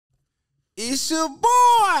It's your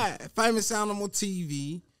boy,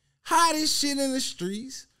 FamousAnimalTv. Hottest shit in the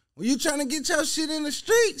streets. When you trying to get your shit in the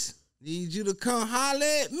streets, need you to come holler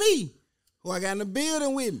at me, who I got in the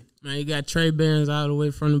building with me. Man, you got Trey bands all the way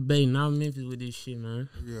from the Bay. Now I'm Memphis with this shit, man.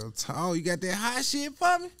 Real tall. You got that hot shit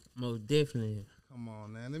for me? Most definitely. Come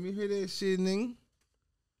on, now. Let me hear that shit, nigga.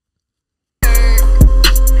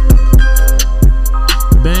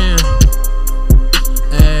 Bam.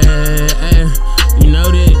 Hey, you know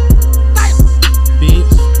that.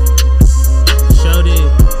 Bitch. Show that.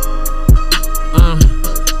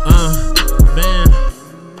 Bam.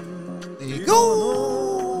 There you go.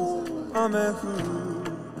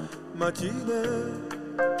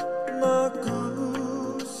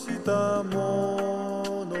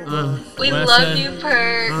 We love you,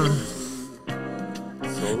 Perk.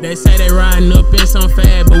 They say they riding up in some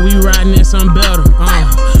fad, but we riding in some better.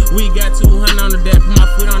 We got 200 on the deck, put my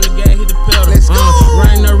foot on the gas, hit the pedal.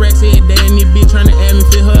 Riding no racks every day, and this bitch trying to add me,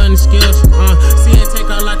 fit her in the skills. See it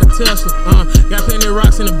take out like a Tesla. Got plenty of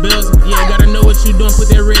rocks in the bills. Yeah, gotta know what you doing.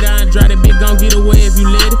 Put that red eye and dry. That bitch gon' get away if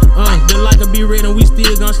you let it. The like a be red, and we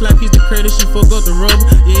still gon' slap piece the credit. She fuck up the rubber.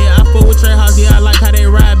 Yeah, I fuck with Trey House. Yeah, I like how they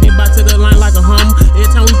ride. Bitch, by to the line like a Hummer.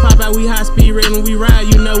 Every time we pop out, we high speed red. When we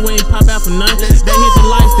ride, you know we ain't pop out for nothing. They hit the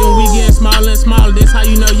lights, then we getting smaller and smaller. This how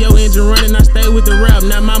you know your engine running. I stay with the rap.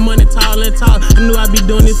 Now my money tall and tall. I knew I'd be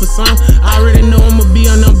doing it for some. I already know I'ma be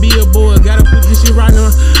on them billboards. Gotta put this shit right now.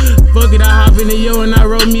 Fuck it, I hop in the yo and I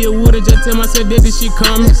roll me a wood and just tell myself that this shit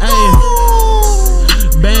coming. Ayy,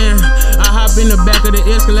 bam. I hop in the back of the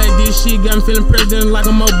Escalade. This shit got me feeling president like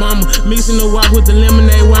I'm Obama. Mixing the walk with the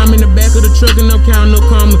lemonade while I'm in the back of the truck and I'm counting no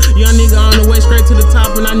comma. Young nigga on the way straight to the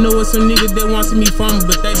top, and I know it's some niggas that want to see me from me,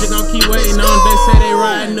 but they just gon' keep waiting on. They say they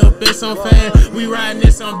riding up in some fast, we riding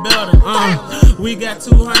in some better. We got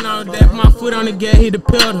 200 on the deck, my foot on the gas, hit the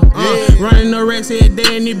pedal. Running no racks every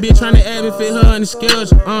day, and this bitch trying to add me, fit her in the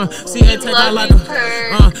schedule. See they take out like a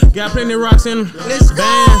got plenty of rocks in them.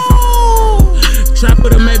 Bam. Try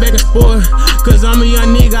put a Maybach in sport, cause I'm a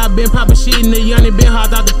young nigga, I been poppin' shit, and the young nigga been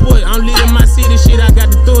hot out the port. I'm leading my city, shit, I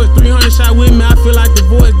got to throw it. 300 shot with me, I feel like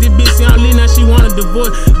divorce. This bitch say I'm leading, now she want a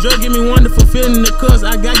divorce. Drug give me wonderful feeling the cuss,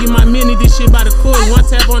 I gotta get my mini, this shit by the course. One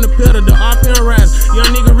tap on the pedal, the RPM rider.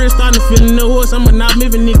 Young nigga wrist starting to feelin' the horse. I'm a knob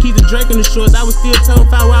living nigga, keep the Drake in the shorts. I was still told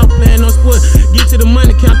if I was playing on sports. Get to the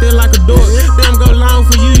money, count that like a door. Damn, go long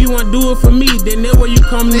for you, you wanna do it for me. Then that where you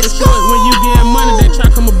come in the short. When you getting money, they try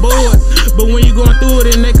come aboard. But when you going through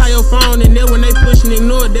it and they call your phone, and then when they push and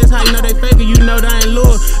ignore it, that's how you know they faking, you know they ain't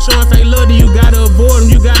loyal. Showing fake love, then you gotta avoid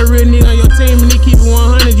them. You got a real nigga on your team and he keep it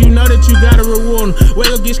 100, you know that you gotta reward him.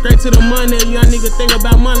 Wake up, get straight to the money, young nigga think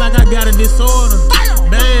about money like I got a disorder.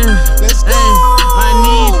 Bam, Let's go. I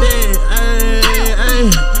need that, ay,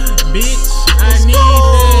 bitch, I need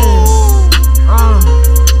that.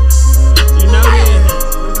 You know that.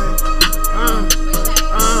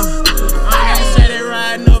 They say they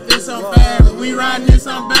riding up in some fast, we riding in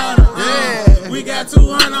some better. We got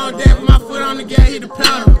 200 on deck, put my foot on the gas, hit the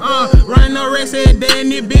pedal. Running no racks every day,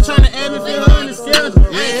 and this bitch trying to add me, feel her in the schedule.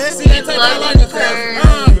 See, they take out like a